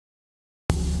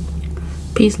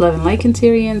Peace, love, and light,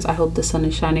 Cancerians. I hope the sun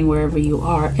is shining wherever you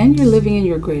are and you're living in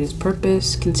your greatest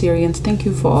purpose. Cancerians, thank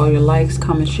you for all your likes,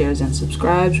 comments, shares, and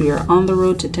subscribes. We are on the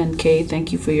road to 10K.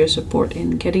 Thank you for your support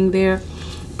in getting there.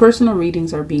 Personal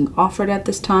readings are being offered at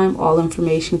this time. All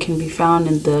information can be found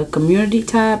in the community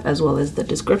tab as well as the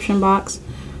description box.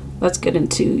 Let's get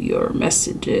into your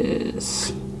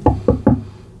messages.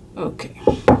 Okay.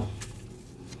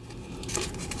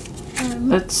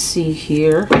 Let's see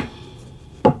here.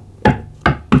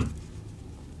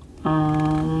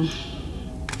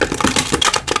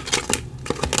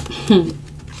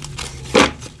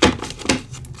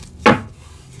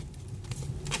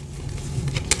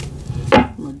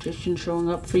 Magician showing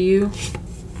up for you.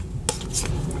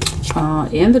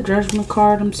 And the Judgment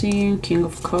card I'm seeing. King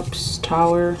of Cups,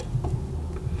 Tower.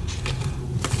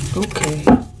 Okay.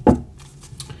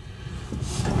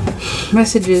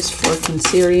 Messages for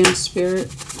Cancerian spirit.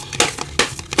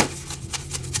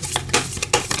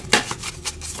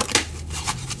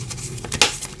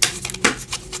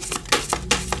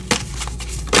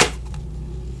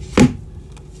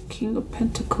 King of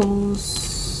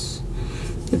Pentacles,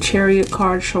 the Chariot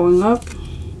card showing up,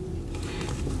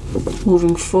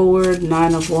 moving forward,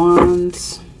 Nine of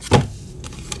Wands.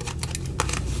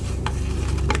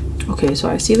 Okay, so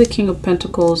I see the King of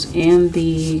Pentacles and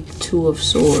the Two of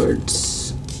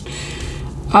Swords.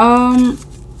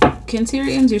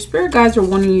 Cancerians, your spirit guides are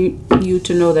wanting you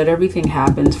to know that everything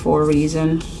happens for a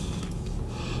reason.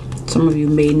 Some of you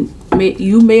may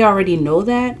already know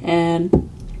that, and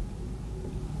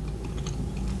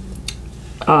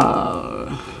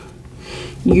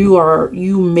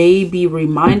you may be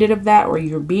reminded of that, or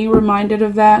you're being reminded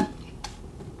of that.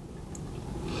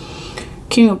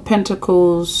 King of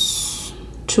Pentacles,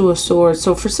 Two of Swords.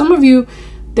 So for some of you,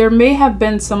 there may have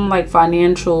been some like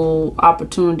financial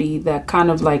opportunity that kind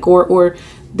of like, or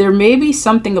there may be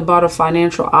something about a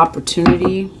financial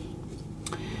opportunity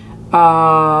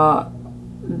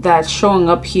that's showing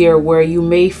up here where you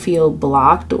may feel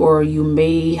blocked, or you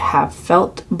may have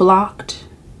felt blocked.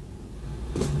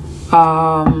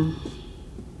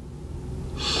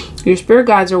 Your spirit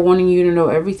guides are wanting you to know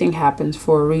everything happens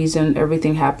for a reason.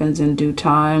 Everything happens in due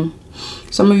time.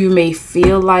 Some of you may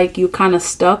feel like you're kind of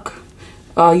stuck.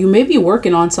 You may be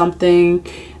working on something,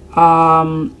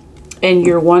 and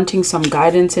you're wanting some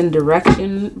guidance and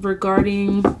direction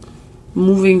regarding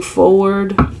moving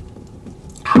forward,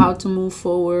 how to move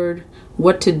forward,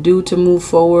 what to do to move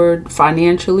forward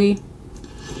financially.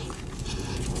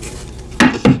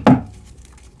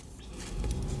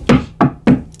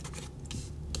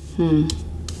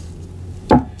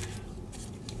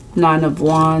 Nine of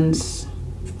Wands.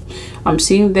 I'm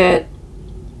seeing that.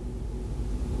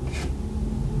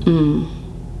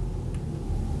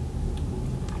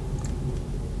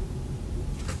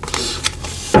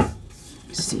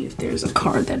 Let's see if there's a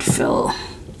card that fell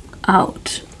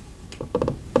out.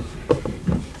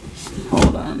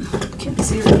 Hold on.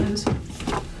 Cancerians.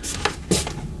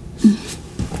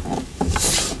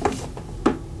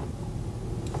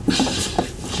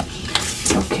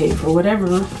 Okay, for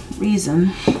whatever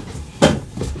reason,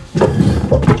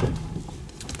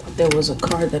 there was a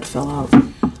card that fell out.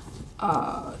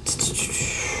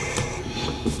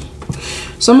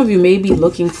 Some of you may be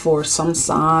looking for some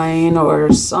sign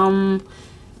or something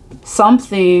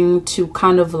to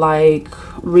kind of like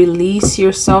release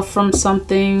yourself from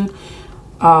something,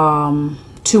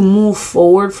 to move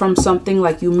forward from something.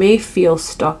 Like you may feel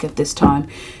stuck at this time.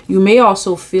 You may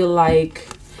also feel like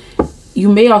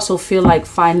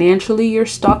financially you're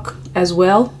stuck as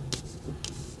well.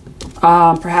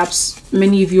 Perhaps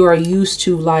many of you are used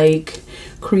to like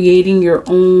creating your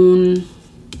own,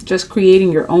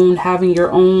 having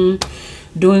your own,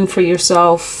 doing for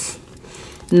yourself.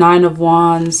 Nine of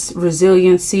Wands,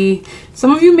 resiliency.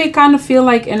 Some of you may kind of feel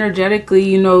like energetically,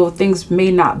 you know, things may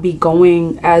not be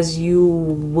going as you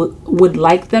would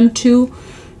like them to.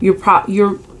 You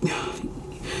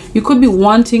could be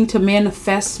wanting to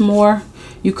manifest more.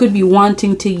 You could be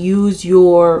wanting to use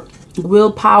your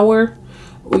willpower.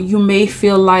 Or you may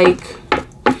feel like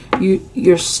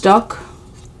you're stuck.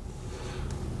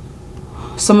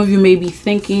 Some of you may be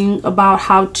thinking about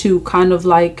how to kind of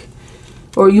like,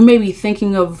 or you may be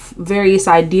thinking of various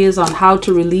ideas on how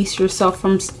to release yourself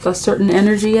from a certain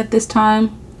energy at this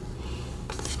time.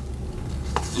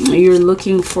 You're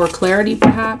looking for clarity,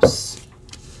 perhaps.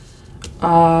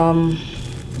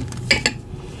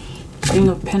 King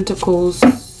of Pentacles.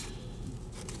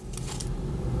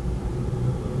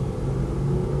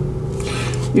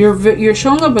 You're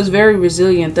showing up as very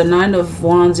resilient. The Nine of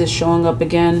Wands is showing up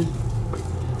again.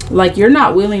 Like you're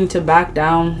not willing to back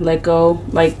down, let go.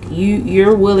 Like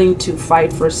you're willing to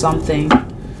fight for something.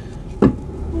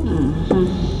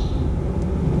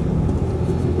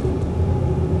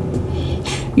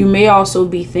 You may also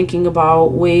be thinking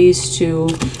about ways to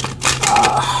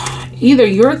either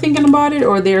you're thinking about it,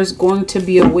 or there's going to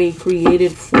be a way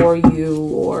created for you,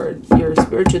 or your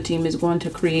spiritual team is going to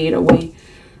create a way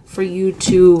for you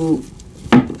to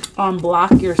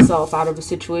block yourself out of a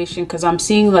situation. Because I'm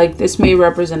seeing like this may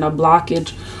represent a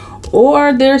blockage,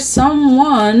 or there's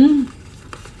someone,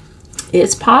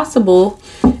 it's possible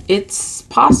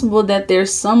that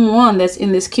there's someone that's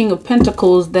in this King of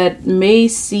Pentacles that may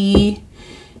see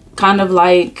kind of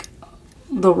like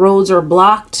the roads are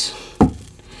blocked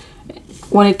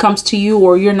when it comes to you,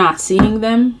 or you're not seeing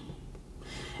them.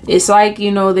 It's like,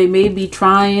 you know, they may be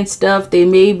trying stuff. They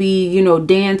may be, you know,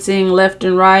 dancing left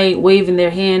and right, waving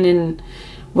their hand, and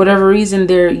whatever reason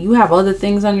you have other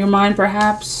things on your mind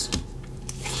perhaps.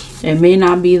 It may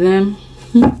not be them.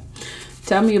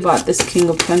 Tell me about this King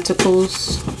of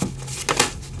Pentacles.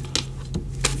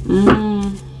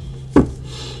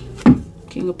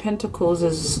 King of Pentacles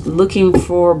is looking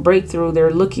for breakthrough. They're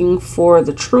looking for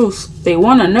the truth. They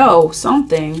want to know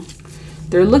something.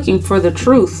 They're looking for the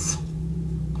truth.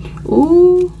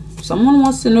 Ooh, someone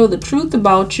wants to know the truth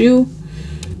about you.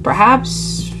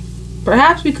 Perhaps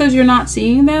because you're not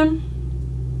seeing them.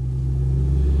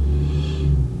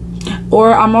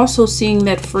 Or I'm also seeing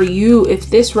that for you, if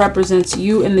this represents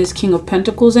you in this King of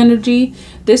Pentacles energy,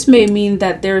 this may mean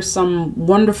that there's some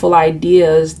wonderful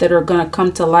ideas that are going to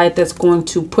come to light that's going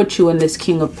to put you in this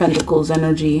King of Pentacles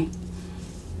energy.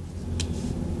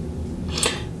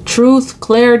 Truth,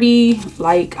 clarity,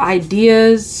 like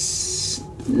ideas.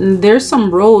 There's some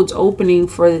roads opening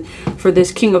for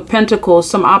this King of Pentacles.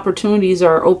 Some opportunities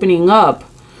are opening up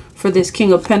for this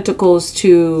King of Pentacles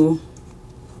to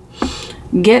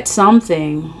get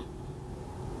something,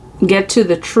 get to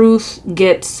the truth,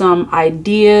 get some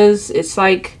ideas. It's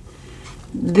like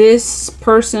this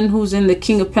person who's in the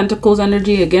King of Pentacles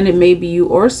energy, again, it may be you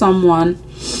or someone.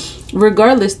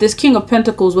 Regardless, this King of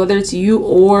Pentacles, whether it's you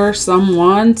or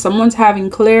someone's having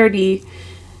clarity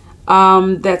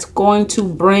that's going to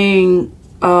bring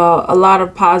a lot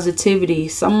of positivity.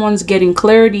 Someone's getting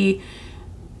clarity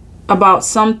about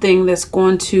something that's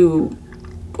going to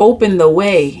open the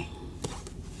way.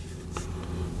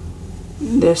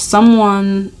 There's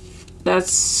someone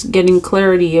that's getting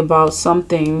clarity about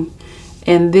something,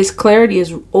 and this clarity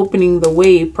is opening the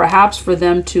way, perhaps for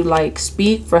them to like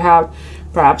speak,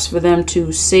 perhaps for them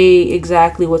to say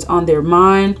exactly what's on their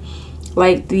mind.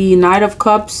 Like the Knight of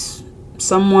Cups,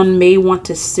 someone may want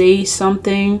to say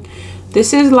something.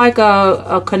 This is like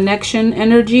a connection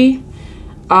energy.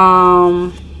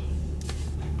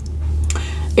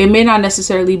 It may not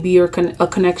necessarily be a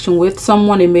connection with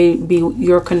someone. It may be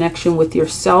your connection with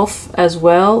yourself as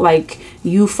well. Like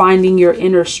you finding your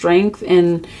inner strength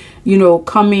and, you know,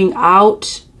 coming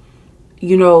out,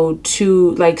 you know,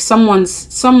 to like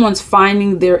someone's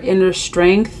finding their inner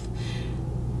strength.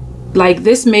 Like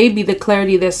this may be the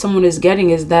clarity that someone is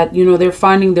getting, is that, you know, they're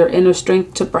finding their inner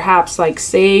strength to perhaps like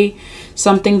say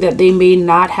something that they may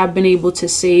not have been able to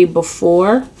say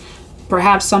before.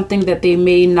 Perhaps something that they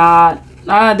may not,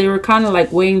 they were kind of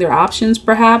like weighing their options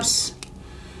perhaps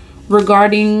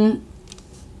regarding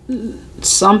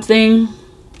something.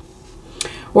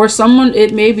 Or someone,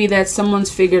 it may be that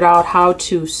someone's figured out how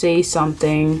to say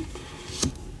something,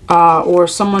 or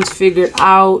someone's figured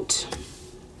out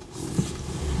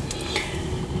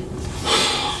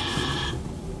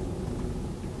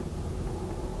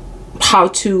how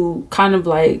to kind of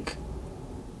like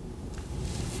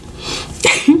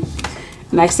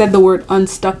and I said the word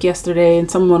unstuck yesterday,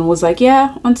 and someone was like,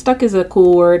 yeah, unstuck is a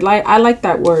cool word. Like, I like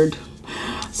that word.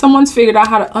 Someone's figured out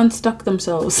how to unstuck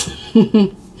themselves.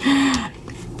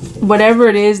 Whatever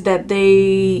it is that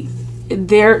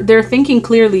they're thinking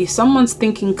clearly. Someone's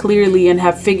thinking clearly and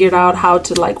have figured out how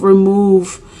to like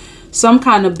remove some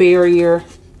kind of barrier.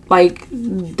 Like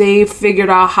they figured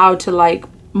out how to like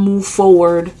move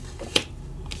forward.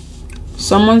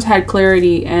 Someone's had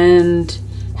clarity and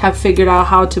have figured out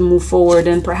how to move forward,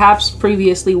 and perhaps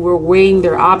previously were weighing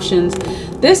their options.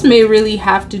 This may really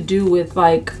have to do with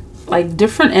like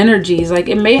different energies. Like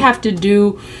it may have to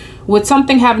do with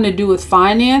something having to do with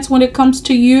finance when it comes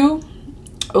to you.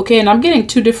 Okay, and I'm getting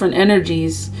two different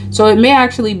energies, so it may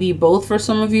actually be both for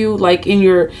some of you. Like in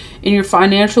your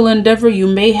financial endeavor, you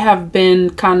may have been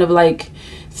kind of like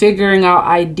figuring out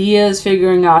ideas,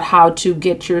 figuring out how to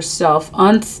get yourself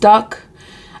unstuck.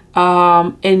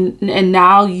 And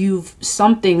now you've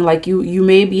something like you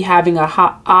may be having a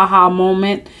aha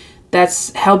moment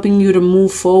that's helping you to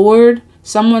move forward.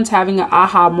 someone's having an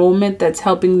aha moment that's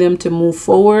helping them to move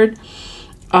forward.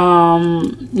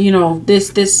 You know,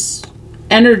 this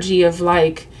energy of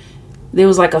like, there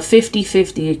was like a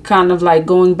 50-50 kind of like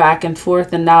going back and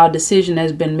forth, and now a decision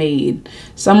has been made.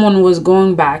 Someone was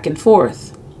going back and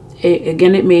forth.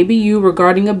 Again, it may be you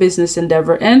regarding a business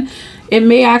endeavor, and it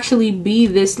may actually be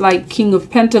this like King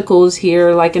of Pentacles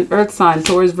here, like an earth sign,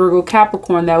 Taurus, Virgo,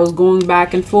 Capricorn, that was going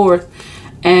back and forth.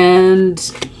 And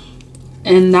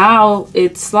now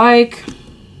it's like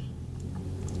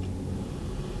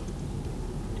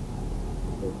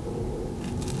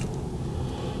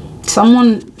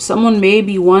someone may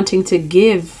be wanting to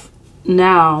give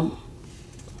now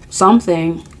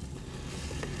something.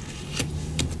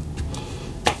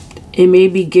 It may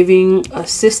be giving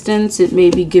assistance. It may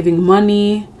be giving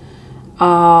money.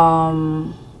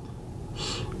 It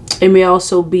may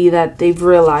also be that they've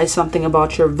realized something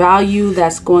about your value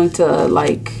that's going to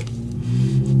like,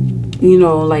 you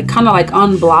know, like kind of like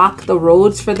unblock the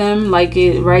roads for them. Like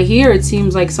right here, it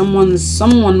seems like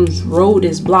someone's road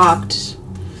is blocked.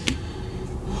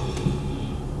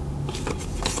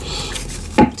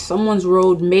 Someone's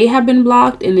road may have been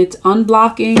blocked and it's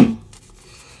unblocking.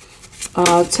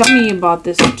 Tell me about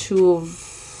this Two of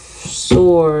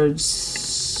Swords.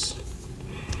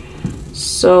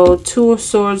 So Two of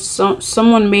Swords,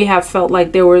 someone may have felt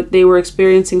like they were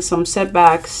experiencing some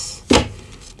setbacks,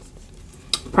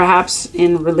 perhaps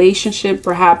in relationship,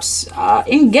 perhaps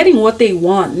in getting what they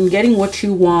want and getting what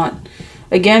you want.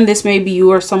 Again, this may be you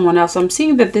or someone else. I'm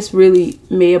seeing that this really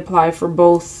may apply for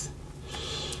both.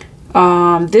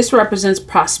 This represents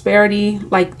prosperity.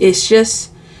 Like, it's just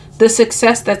the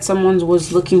success that someone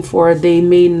was looking for. They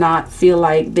may not feel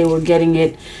like they were getting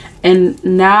it. And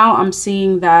now I'm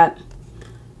seeing that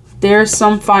there's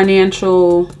some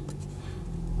financial,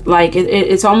 like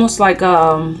it's almost like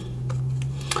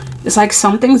it's like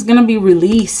something's gonna be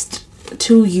released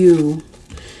to you.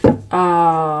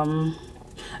 And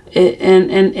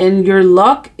your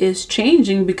luck is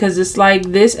changing, because it's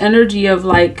like this energy of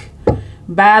like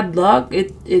bad luck,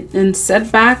 it and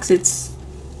setbacks, it's,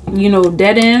 you know,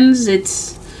 dead ends,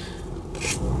 it's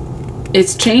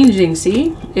changing.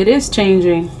 See, it is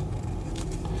changing.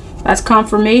 That's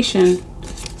confirmation.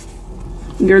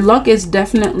 Your luck is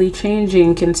definitely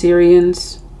changing,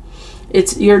 Cancerians.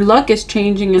 Your luck is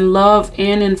changing in love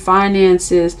and in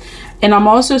finances. And I'm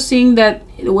also seeing that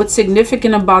what's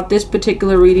significant about this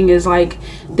particular reading is like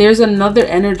there's another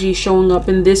energy showing up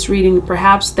in this reading,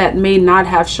 perhaps that may not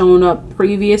have shown up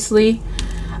previously.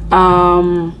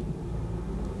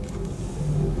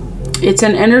 It's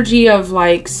an energy of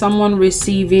like someone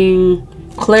receiving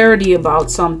clarity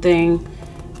about something,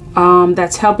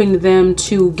 that's helping them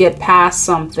to get past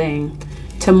something,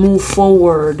 to move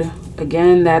forward.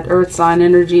 Again, that earth sign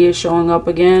energy is showing up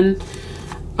again.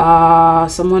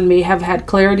 Someone may have had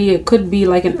clarity. It could be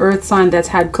like an earth sign that's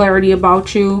had clarity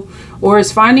about you, or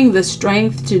is finding the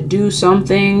strength to do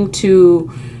something,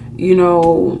 to, you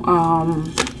know,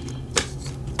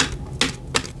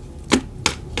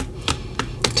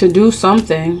 to do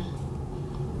something.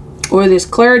 Or this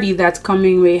clarity that's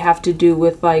coming may have to do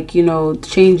with like, you know,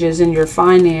 changes in your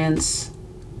finance,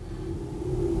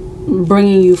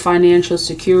 bringing you financial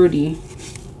security.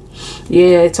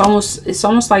 Yeah, it's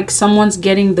almost like someone's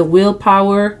getting the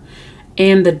willpower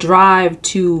and the drive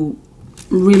to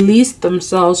release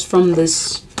themselves from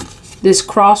this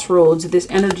crossroads, this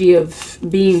energy of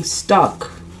being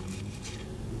stuck.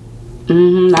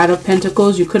 Knight of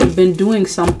Pentacles, you could have been doing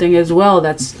something as well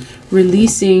that's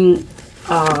releasing,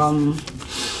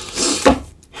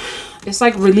 it's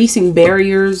like releasing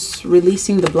barriers,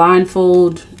 releasing the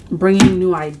blindfold, bringing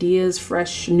new ideas,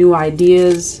 fresh new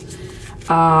ideas,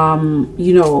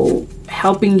 you know,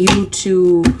 helping you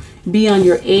to be on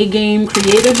your A game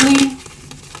creatively.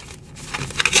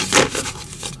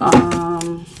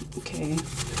 Okay,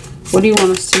 what do you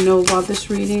want us to know about this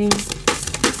reading?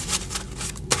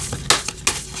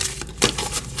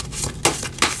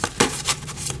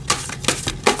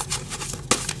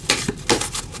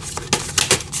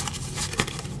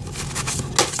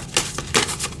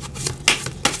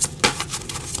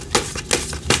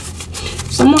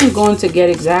 Someone's going to get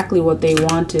exactly what they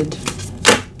wanted.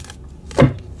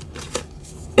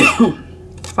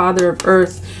 Father of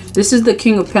Earth. This is the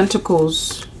King of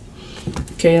Pentacles.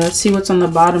 Okay, let's see what's on the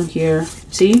bottom here.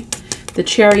 See? The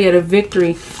Chariot of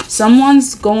Victory.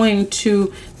 Someone's going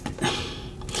to...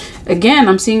 Again,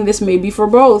 I'm seeing this maybe for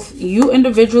both. You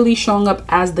individually showing up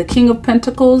as the King of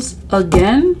Pentacles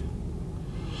again.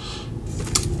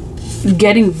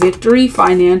 Getting victory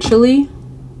financially.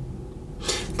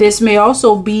 This may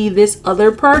also be this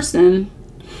other person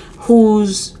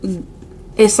who's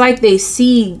it's like they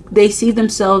see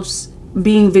themselves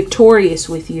being victorious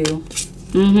with you.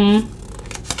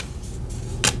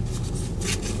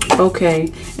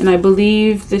 Okay, and I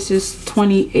believe this is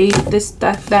 28.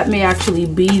 That may actually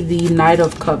be the Knight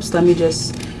of Cups. Let me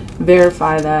just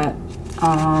verify that.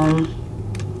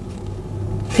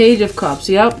 Page of Cups.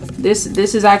 Yep, this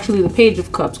is actually the Page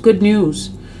of Cups. Good news.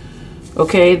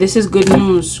 Okay, this is good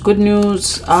news. Good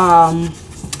news.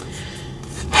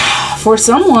 For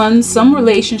someone, some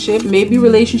relationship, maybe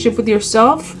relationship with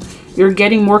yourself, you're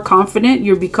getting more confident.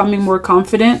 You're becoming more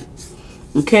confident.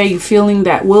 Okay, you're feeling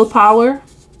that willpower.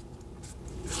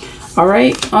 All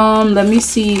right, let me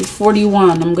see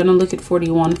 41. I'm gonna look at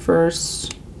 41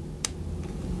 first.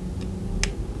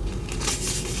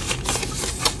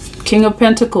 King of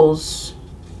Pentacles.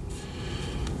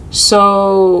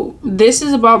 So this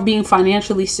is about being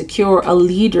financially secure, a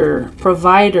leader,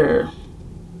 provider.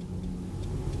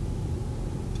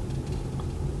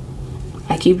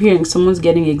 I keep hearing someone's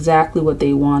getting exactly what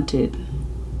they wanted.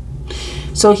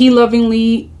 So he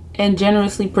lovingly and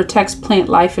generously protects plant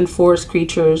life and forest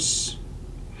creatures.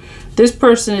 This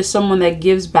person is someone that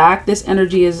gives back. This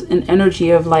energy is an energy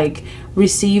of like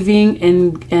receiving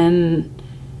and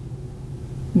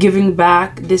giving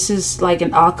back. This is like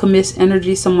an alchemist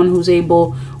energy, someone who's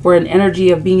able, or an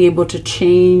energy of being able to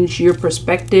change your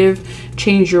perspective,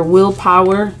 change your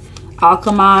willpower,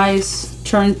 alchemize,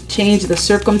 change the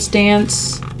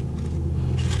circumstance.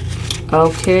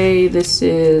 Okay, this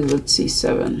is, let's see,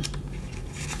 7.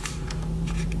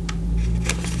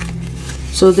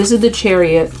 So this is the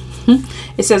Chariot.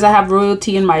 It says, I have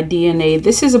royalty in my DNA.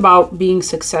 This is about being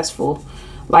successful,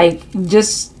 like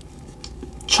just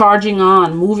charging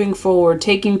on, moving forward,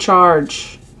 taking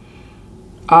charge.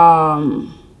 Like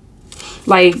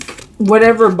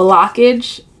whatever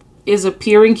blockage is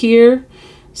appearing here,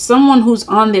 someone who's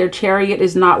on their chariot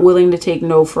is not willing to take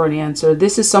no for an answer.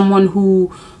 This is someone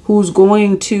who's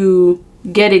going to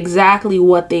get exactly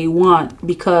what they want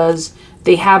because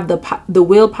they have the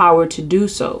willpower to do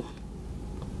so.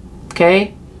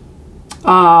 Okay.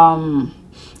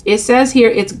 It says here,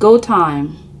 it's go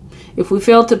time. If we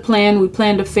fail to plan, we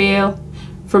plan to fail.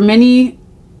 For many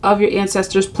of your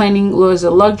ancestors, planning was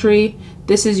a luxury.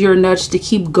 This is your nudge to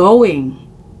keep going.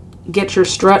 Get your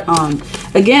strut on.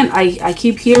 Again, I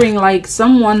keep hearing like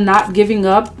someone not giving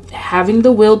up, having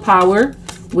the willpower,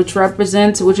 which is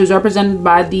represented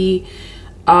by the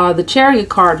Chariot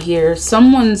card here.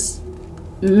 Someone's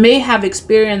may have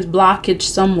experienced blockage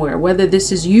somewhere, whether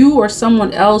this is you or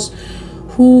someone else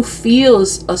who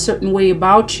feels a certain way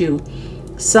about you.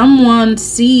 Someone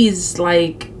sees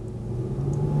like,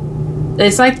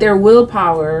 it's like their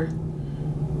willpower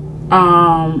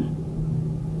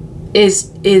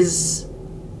is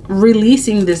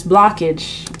releasing this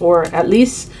blockage, or at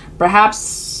least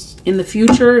perhaps in the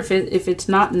future, if it's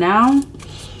not now.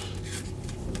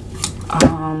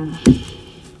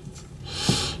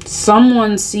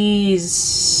 Someone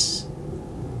sees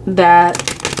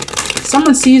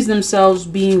themselves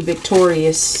being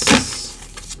victorious,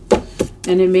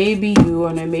 and it may be you,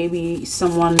 and it may be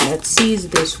someone that sees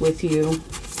this with you.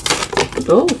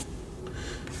 Oh,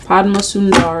 Padma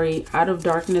Sundari, out of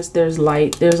darkness there's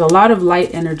light. There's a lot of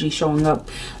light energy showing up.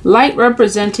 Light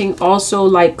representing also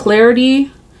like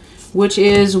clarity, which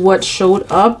is what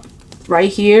showed up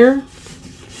right here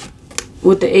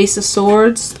with the Ace of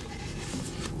Swords.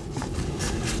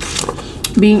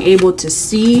 Being able to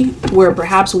see where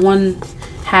perhaps one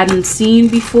hadn't seen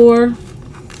before.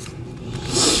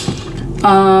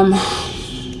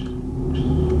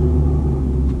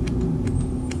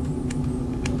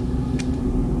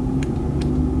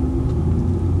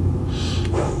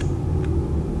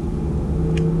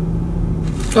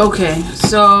 Okay,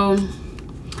 so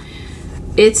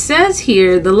it says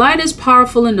here, the light is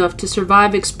powerful enough to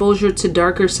survive exposure to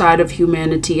darker side of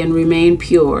humanity and remain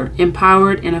pure,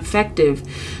 empowered, and effective.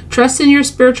 Trust in your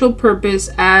spiritual purpose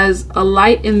as a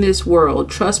light in this world.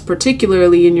 Trust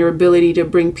particularly in your ability to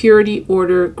bring purity,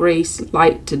 order, grace,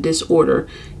 light to disorder,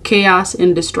 chaos,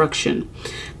 and destruction.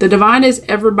 The divine is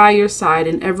ever by your side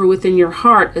and ever within your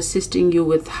heart, assisting you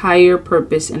with higher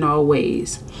purpose in all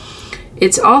ways.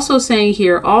 It's also saying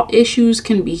here, all issues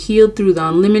can be healed through the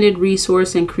unlimited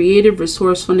resource and creative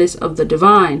resourcefulness of the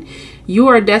divine. You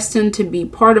are destined to be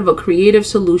part of a creative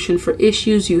solution for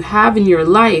issues you have in your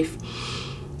life.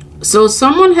 So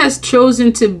someone has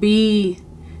chosen to be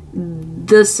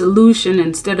the solution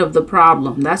instead of the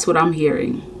problem. That's what I'm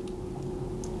hearing.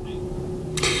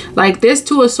 Like this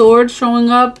Two of Swords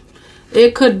showing up,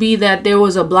 it could be that there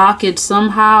was a blockage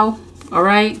somehow. All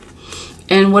right.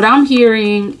 And what I'm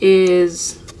hearing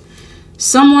is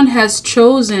Someone has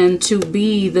chosen to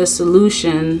be the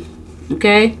solution,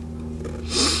 okay?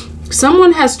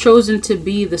 Someone has chosen to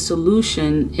be the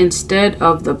solution instead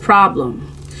of the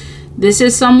problem. This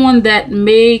is someone that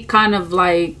may kind of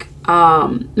like,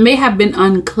 may have been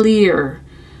unclear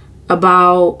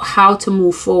about how to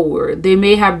move forward. They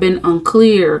may have been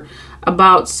unclear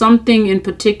about something in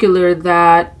particular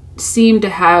that seemed to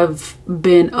have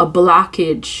been a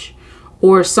blockage,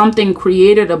 or something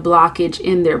created a blockage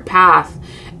in their path.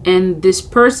 And this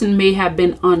person may have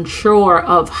been unsure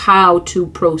of how to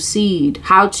proceed,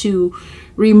 how to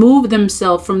remove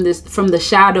themselves from the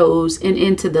shadows and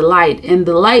into the light. And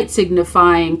the light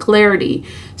signifying clarity,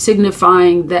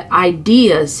 signifying the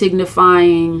idea,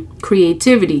 signifying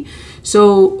creativity.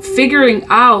 So figuring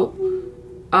out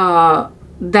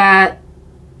that,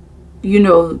 you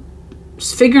know,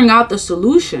 figuring out the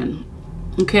solution,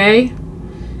 okay,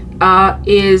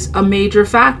 is a major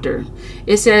factor.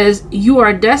 It says you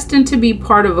are destined to be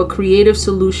part of a creative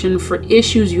solution for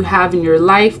issues you have in your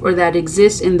life or that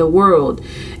exists in the world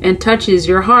and touches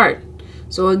your heart.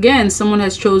 So again, someone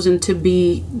has chosen to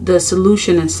be the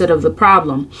solution instead of the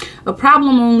problem. A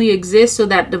problem only exists so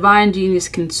that divine genius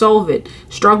can solve it.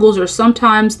 Struggles are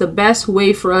sometimes the best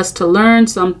way for us to learn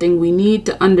something we need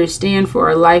to understand for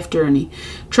our life journey.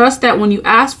 Trust that when you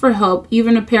ask for help,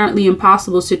 even apparently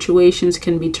impossible situations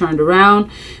can be turned around.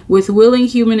 With willing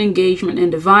human engagement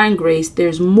and divine grace,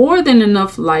 there's more than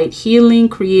enough light, healing,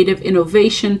 creative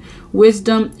innovation,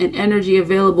 wisdom, and energy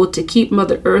available to keep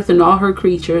Mother Earth and all her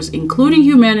creatures, including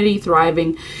humanity,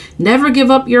 thriving. Never give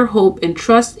up your hope and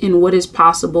trust in what is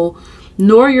possible,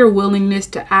 nor your willingness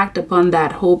to act upon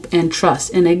that hope and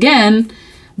trust. And again,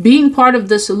 being part of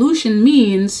the solution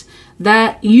means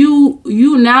that you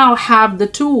now have the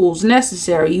tools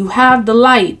necessary. You have the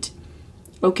light,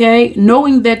 okay?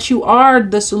 Knowing that you are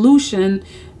the solution,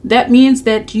 that means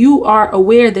that you are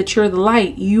aware that you're the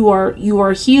light. You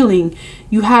are healing.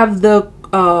 You have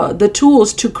the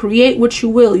tools to create what you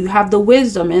will. You have the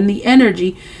wisdom and the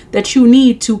energy that you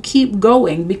need to keep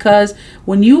going, because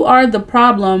when you are the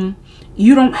problem,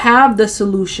 you don't have the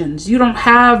solutions. You don't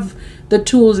have the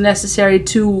tools necessary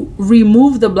to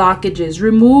remove the blockages,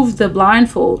 remove the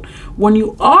blindfold. When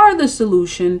you are the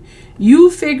solution,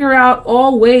 you figure out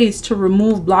all ways to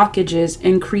remove blockages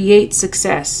and create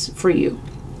success for you.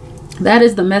 That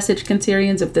is the message,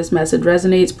 Cancerians. If this message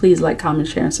resonates, please like, comment,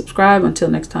 share, and subscribe. Until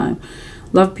next time,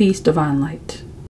 love, peace, divine light.